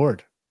on their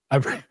board. I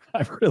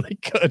really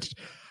could.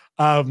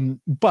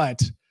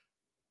 But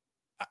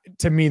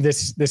to me,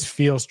 this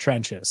feels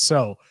trenches.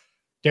 So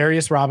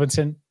Darius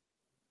Robinson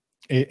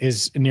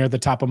is near the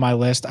top of my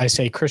list. I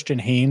say Christian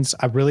Haynes.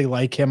 I really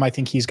like him. I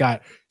think he's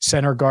got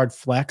center guard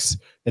flex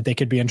that they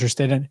could be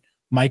interested in.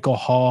 Michael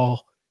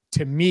Hall.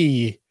 To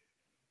me,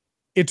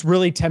 it's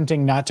really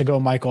tempting not to go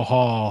Michael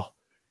Hall,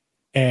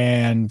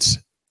 and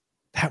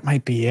that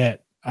might be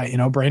it.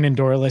 Brandon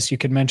Dorlus, you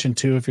could mention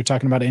too if you're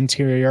talking about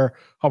interior.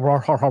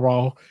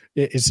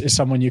 Is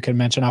someone you can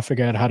mention. I'll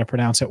figure out how to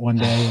pronounce it one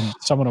day, and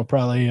someone will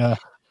probably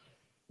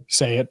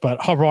say it. But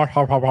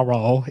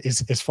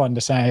is fun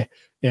to say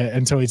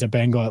until he's a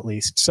Bengal at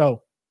least.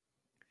 So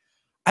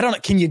I don't know.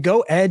 Can you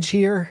go edge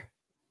here?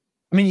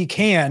 I mean, you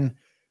can,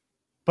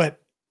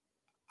 but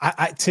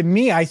to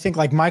me, I think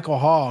like Michael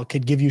Hall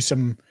could give you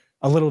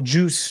a little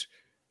juice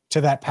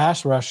to that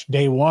pass rush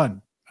day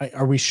one.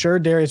 Are we sure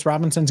Darius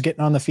Robinson's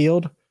getting on the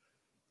field?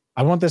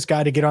 I want this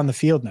guy to get on the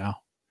field now.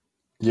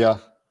 Yeah,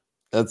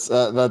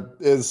 that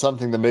is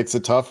something that makes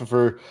it tough. If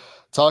we're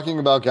talking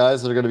about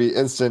guys that are going to be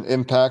instant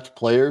impact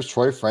players,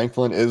 Troy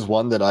Franklin is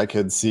one that I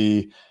could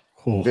see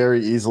very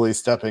easily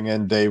stepping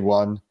in day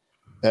one.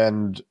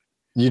 And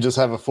you just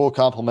have a full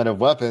complement of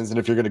weapons. And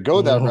if you're going to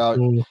go that route,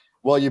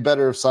 well, you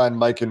better have signed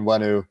Mike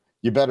Nwenu.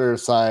 You better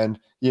have signed,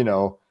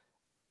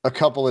 a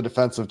couple of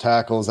defensive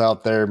tackles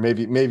out there,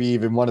 maybe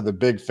even one of the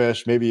big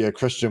fish, maybe a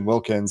Christian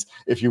Wilkins,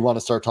 if you want to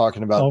start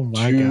talking about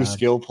two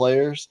skill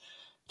players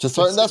to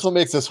start. And that's what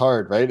makes this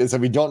hard, right? Is that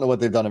we don't know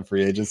what they've done in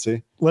free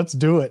agency. Let's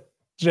do it,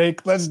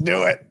 Jake. Let's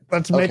do it.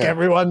 Let's make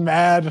everyone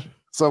mad.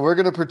 So we're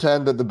going to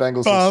pretend that the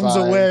Bengals bombs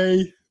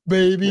away,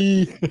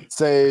 baby.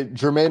 Say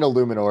Jermaine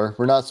Illuminor.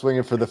 We're not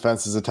swinging for the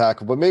fence as a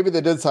tackle, but maybe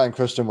they did sign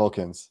Christian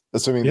Wilkins,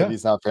 assuming that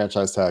he's not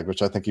franchise tag,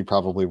 which I think he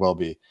probably will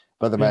be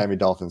by the Miami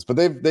Dolphins. But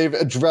they've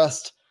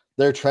addressed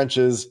their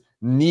trenches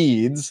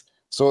needs,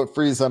 so it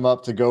frees them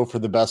up to go for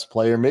the best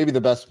player. Maybe the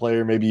best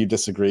player, maybe you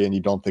disagree and you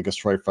don't think it's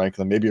Troy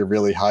Franklin. Maybe you're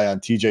really high on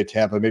TJ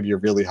Tampa. Maybe you're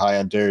really high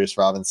on Darius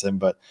Robinson.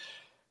 But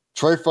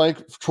Troy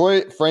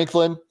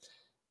Franklin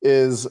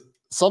is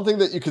something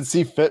that you can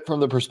see fit from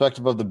the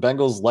perspective of the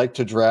Bengals like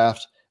to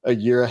draft a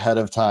year ahead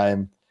of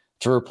time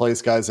to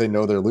replace guys they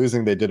know they're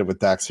losing. They did it with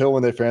Dax Hill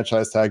when they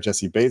franchise tagged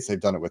Jesse Bates. They've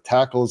done it with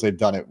tackles. They've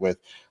done it with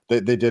they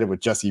did it with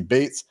Jesse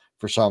Bates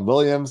for Sean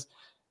Williams.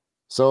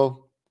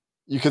 So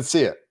you can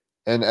see it.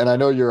 And I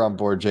know you're on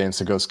board, James,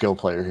 to go skill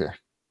player here.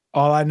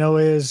 All I know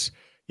is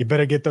you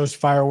better get those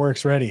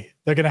fireworks ready.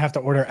 They're going to have to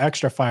order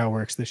extra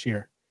fireworks this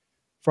year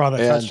for all the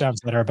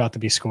touchdowns that are about to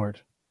be scored.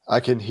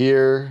 I can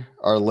hear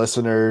our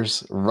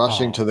listeners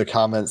rushing to the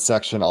comments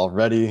section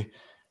already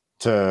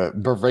to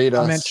berate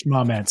us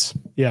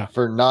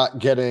for not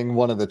getting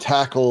one of the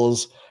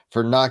tackles,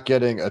 for not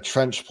getting a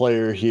trench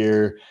player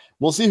here.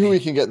 We'll see who we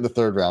can get in the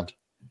third round,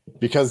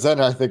 because then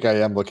I think I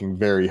am looking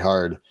very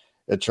hard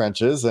at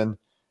trenches. And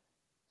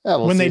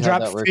when they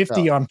drop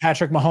 50 on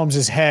Patrick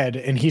Mahomes' head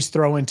and he's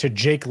throwing to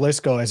Jake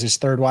Lisco as his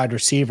third wide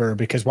receiver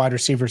because wide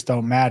receivers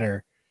don't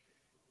matter,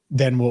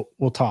 then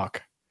we'll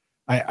talk.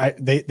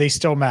 They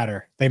still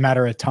matter. They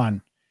matter a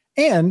ton.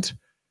 And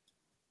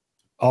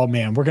oh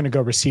man, we're going to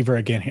go receiver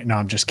again. No,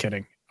 I'm just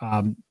kidding.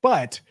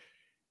 But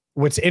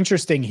what's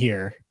interesting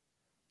here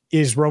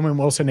is Roman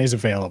Wilson is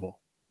available.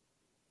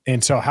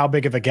 And so how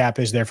big of a gap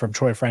is there from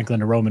Troy Franklin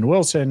to Roman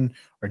Wilson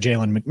or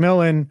Jalen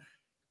McMillan?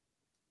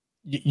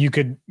 You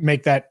could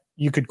make that,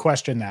 you could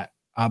question that.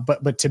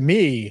 But to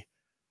me,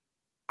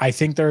 I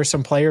think there are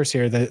some players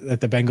here that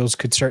the Bengals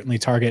could certainly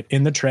target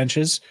in the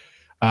trenches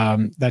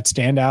that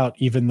stand out,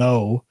 even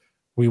though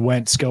we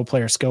went skill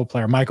player.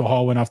 Michael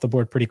Hall went off the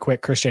board pretty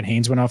quick. Christian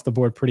Haynes went off the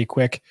board pretty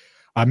quick.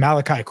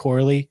 Malachi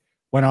Corley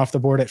went off the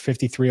board at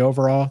 53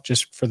 overall.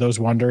 Just for those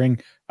wondering,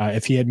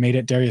 if he had made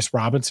it, Darius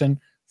Robinson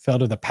fell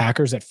to the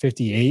Packers at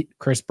 58.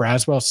 Chris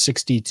Braswell,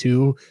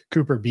 62.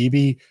 Cooper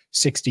Beebe,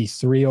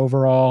 63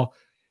 overall.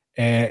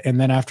 And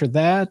then after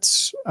that,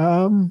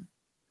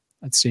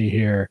 let's see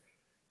here.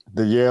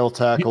 The Yale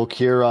tackle,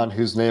 Kieran,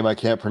 whose name I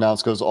can't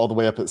pronounce, goes all the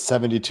way up at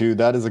 72.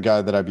 That is a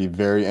guy that I'd be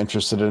very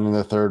interested in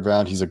the third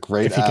round. He's a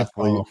great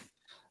athlete.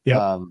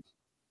 Yeah.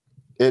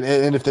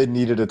 And if they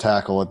needed a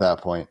tackle at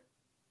that point.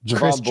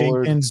 Chris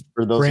Jenkins,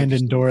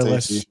 Brandon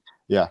Dorless.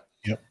 Yeah.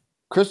 Yep.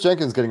 Chris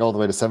Jenkins getting all the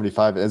way to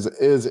 75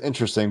 is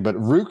interesting, but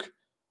Rook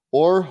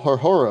or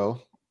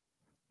Horhoro,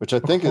 which I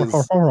think is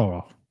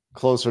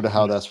closer to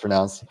how that's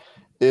pronounced,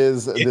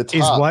 is the top.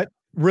 Is what?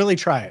 Really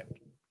try it.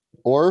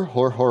 Or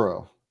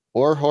Horhoro.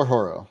 Or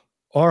Horhoro.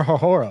 Or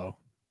Horhoro.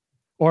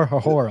 Or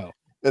Horhoro.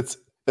 It's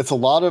a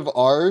lot of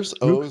R's,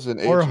 O's, and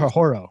H's. Or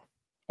Horhoro.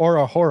 Or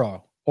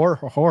Horhoro. Or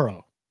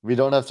Horhoro. We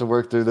don't have to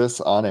work through this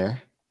on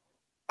air.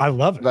 I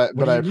love it.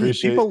 But I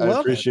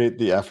appreciate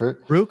the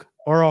effort. Rook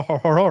or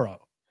Horhoro.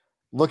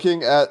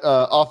 Looking at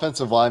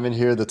offensive linemen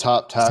here, the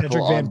top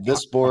tackle on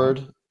this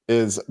board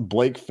is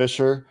Blake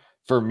Fisher.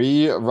 For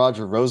me,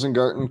 Roger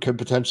Rosengarten could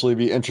potentially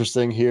be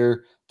interesting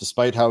here,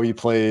 despite how he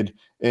played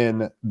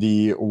in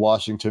the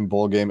Washington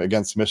Bowl game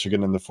against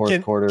Michigan in the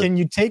fourth quarter. Can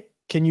you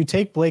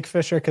take Blake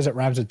Fisher because it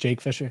rhymes with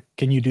Jake Fisher?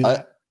 Can you do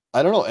that?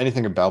 I don't know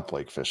anything about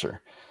Blake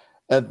Fisher.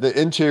 At the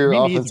interior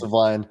offensive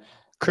line,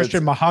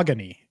 Christian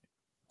Mahogany,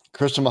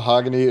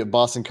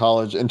 Boston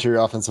College interior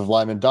offensive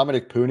lineman.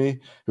 Dominic Pooney,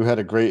 who had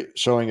a great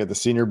showing at the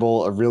Senior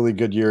Bowl, a really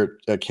good year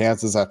at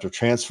Kansas after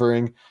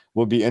transferring,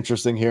 will be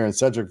interesting here. And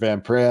Cedric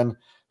Van Pran,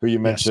 who you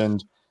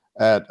mentioned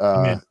at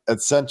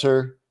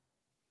center.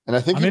 And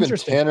I think even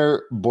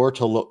Tanner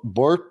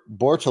Bortolini,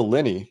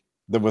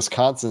 the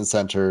Wisconsin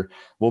center,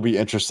 will be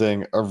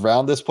interesting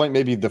around this point,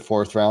 maybe the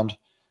fourth round,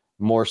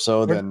 more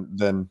so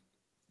than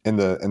in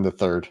the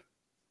third.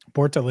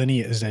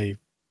 Bortolini is a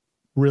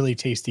really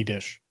tasty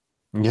dish.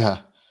 Yeah.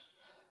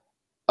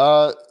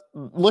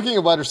 Looking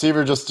at wide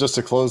receiver, just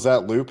to close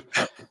that loop.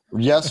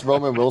 Yes,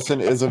 Roman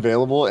Wilson is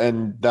available,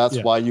 and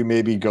that's why you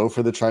maybe go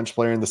for the trench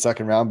player in the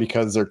second round,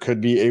 because there could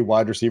be a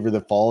wide receiver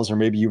that falls, or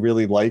maybe you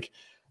really like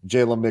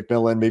Jalen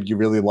McMillan, maybe you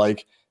really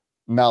like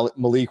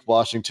Malik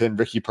Washington,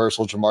 Ricky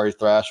Purcell, Jamari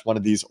Thrash, one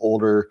of these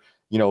older,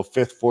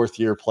 fifth, fourth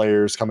year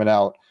players coming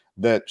out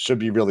that should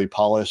be really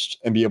polished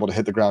and be able to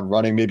hit the ground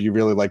running. Maybe you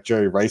really like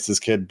Jerry Rice's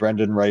kid,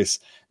 Brendan Rice.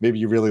 Maybe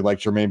you really like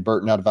Jermaine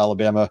Burton out of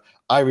Alabama.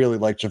 I really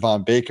like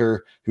Javon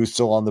Baker, who's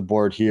still on the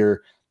board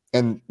here.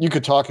 And you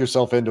could talk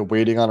yourself into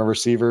waiting on a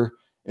receiver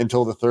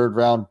until the third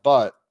round.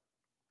 But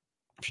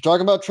if you're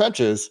talking about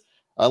trenches,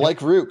 I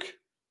like Rook.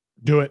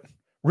 Do it.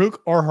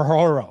 Rook or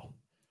Horhoro.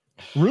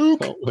 Rook.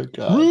 Oh my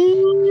God.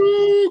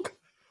 Rook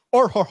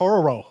or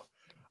Horhoro.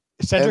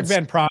 Cedric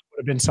Van Pran would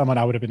have been someone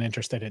I would have been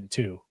interested in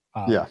too.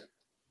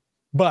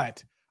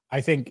 But I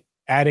think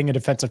adding a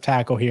defensive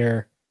tackle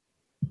here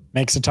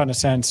makes a ton of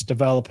sense.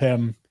 Develop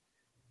him.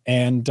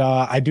 And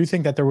I do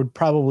think that there would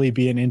probably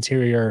be an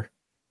interior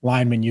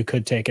lineman you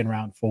could take in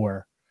round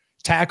 4.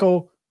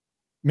 Tackle,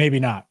 maybe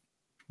not.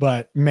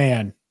 But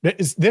man,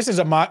 this is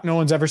a mock no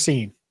one's ever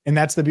seen. And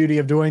that's the beauty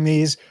of doing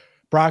these.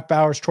 Brock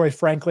Bowers, Troy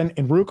Franklin,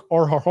 and Rook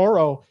or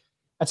Horhoro.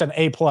 That's an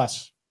A+.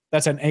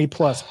 That's an A+.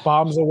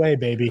 Bombs away,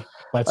 baby.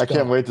 I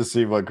can't wait to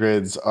see what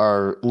grades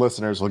our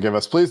listeners will give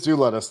us. Please do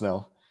let us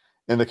know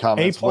in the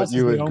comments what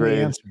you would grade.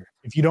 Answer.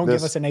 If you don't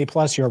give us an A+,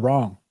 you're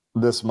wrong.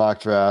 This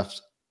mock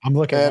draft. I'm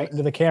looking right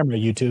into the camera,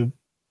 YouTube.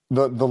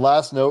 The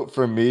last note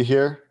from me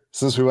here,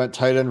 since we went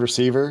tight end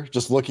receiver,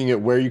 just looking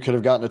at where you could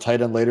have gotten a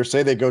tight end later.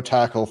 Say they go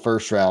tackle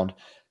first round.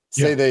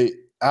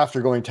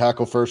 After going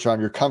tackle first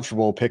round, you're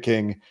comfortable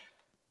picking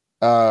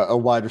a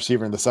wide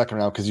receiver in the second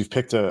round because you've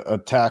picked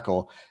a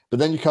tackle. But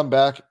then you come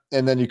back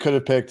and then you could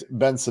have picked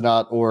Ben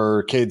Sinnott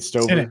or Cade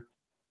Stover.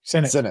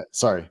 Sinnott.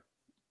 Sorry.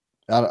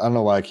 I don't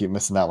know why I keep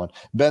missing that one.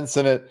 Ben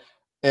Sinnott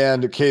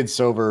and Cade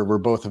Stover were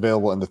both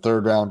available in the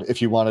third round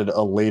if you wanted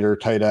a later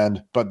tight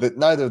end, but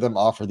neither of them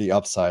offer the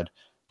upside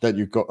that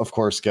you of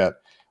course get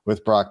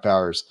with Brock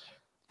Bowers.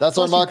 That's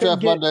on Mock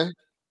Draft Monday.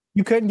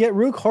 You couldn't get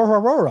Rook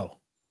Horhoro.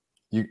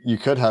 You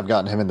could have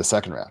gotten him in the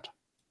second round.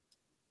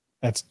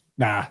 That's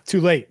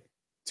too late.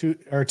 Too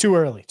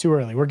early.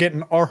 We're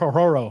getting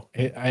Horhoro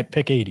at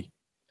pick 80.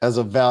 As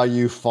a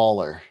value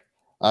faller,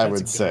 I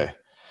would say.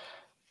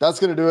 That's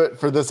going to do it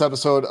for this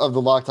episode of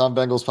the Locked On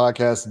Bengals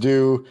podcast.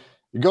 Do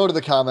go to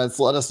the comments.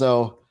 Let us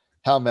know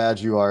how mad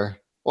you are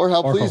or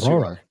how pleased you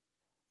are.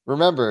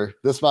 Remember,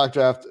 this mock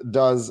draft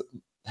does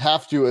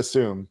have to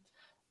assume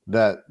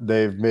that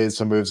they've made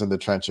some moves in the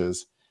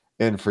trenches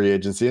in free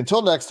agency.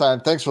 Until next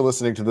time, thanks for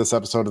listening to this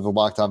episode of the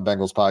Locked On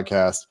Bengals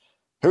podcast.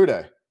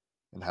 Hooday,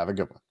 and have a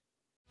good one.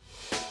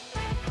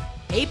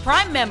 Hey,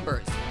 Prime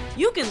members,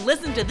 you can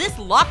listen to this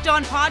Locked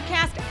On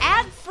podcast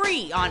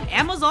ad-free on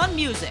Amazon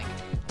Music.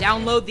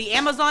 Download the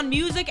Amazon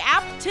Music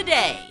app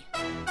today.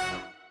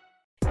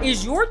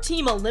 Is your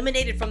team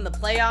eliminated from the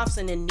playoffs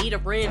and in need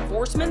of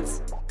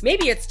reinforcements?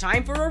 Maybe it's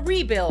time for a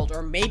rebuild,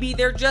 or maybe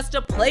they're just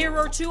a player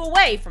or two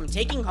away from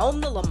taking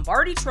home the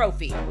Lombardi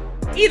Trophy.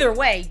 Either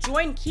way,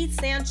 join Keith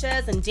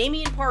Sanchez and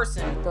Damian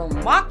Parson for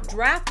Mock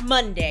Draft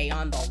Monday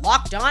on the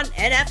Locked On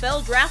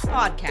NFL Draft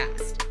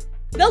Podcast.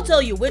 They'll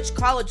tell you which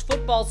college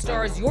football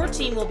stars your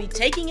team will be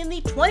taking in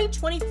the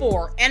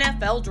 2024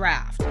 NFL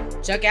Draft.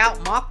 Check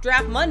out Mock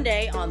Draft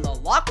Monday on the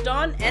Locked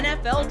On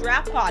NFL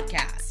Draft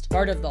Podcast,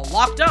 part of the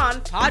Locked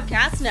On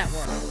Podcast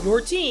Network, your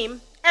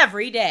team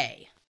every day.